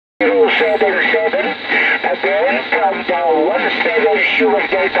077. Again, from the 17 Sugar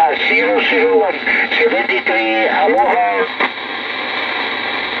Delta 001 73. Aloha.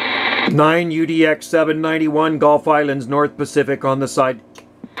 9 UDX 791 Gulf Islands, North Pacific on the side.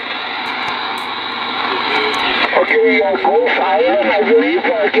 Okay, Gulf Island, I believe.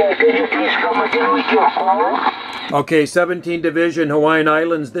 Can you please come again with your call? Okay, 17 Division, Hawaiian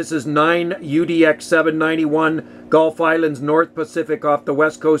Islands. This is 9 UDX 791 Gulf Islands, North Pacific off the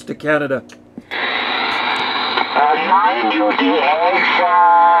west coast of Canada. 9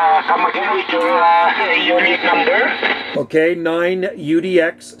 UDX, come again with your unit number. Okay, 9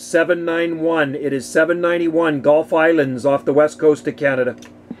 UDX 791. It is 791 Gulf Islands off the west coast of Canada.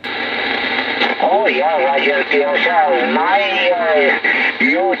 Oh yeah, Roger, PSL. 9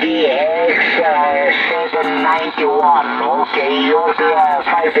 UDX 791. Okay, you're the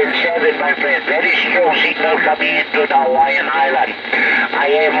 5 and 7, my friend. Very strong signal coming into the Hawaiian Island. I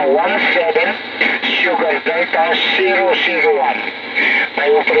am 17 Sugar Delta 001. My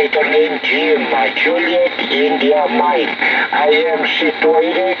operator name Jim, Juliet, India, Mike. I am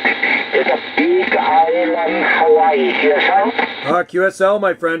situated in a big island, Hawaii. QSL? QSL,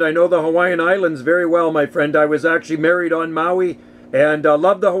 my friend. I know the Hawaiian Islands very well, my friend. I was actually married on Maui and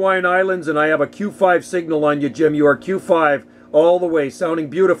love the Hawaiian Islands, and I have a Q5 signal on you, Jim. You are Q5 all the way, sounding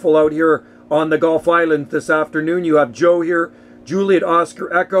beautiful out here on the Gulf Islands this afternoon. You have Joe here, Juliet,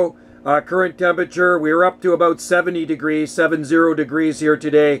 Oscar, Echo. Current temperature, we're up to about 70 degrees, 70 degrees here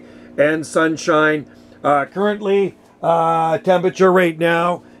today, and sunshine. Currently, temperature right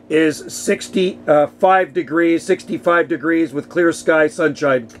now is 65 degrees with clear sky,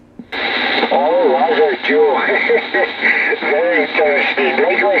 sunshine. Oh, Roger, Joe. Very interesting.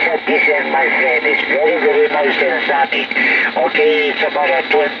 Likewise at this end, my friend. It's very, very nice and sunny. Okay, it's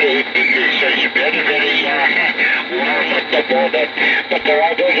about 28 degrees, so it's very, very warm at the moment. But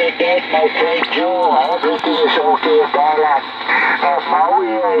rather than that, my friend Joe, everything is okay in Thailand.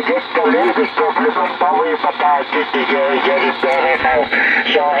 Maui, I get a little bit problem on Maui, but I think it's getting better now.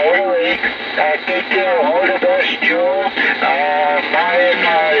 So anyway, take care, all the best, Joe.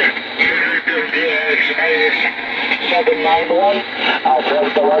 UDX 791 from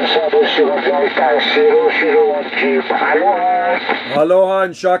the 17 Sugar Delta 001 Jeep. Aloha. Aloha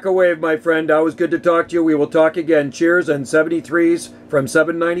and shaka wave, my friend. Always good to talk to you. We will talk again. Cheers, and 73s from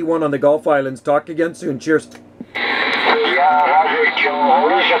 791 on the Gulf Islands. Talk again soon. Cheers. Yeah, Roger, Joe.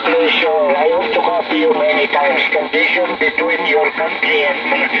 Always a pleasure. I hope to copy you many times. Condition between your country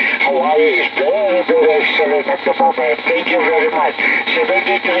and Hawaii is very, very excellent at the moment. Thank you very much.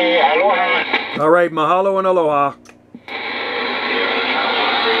 73, aloha. All right, mahalo and aloha.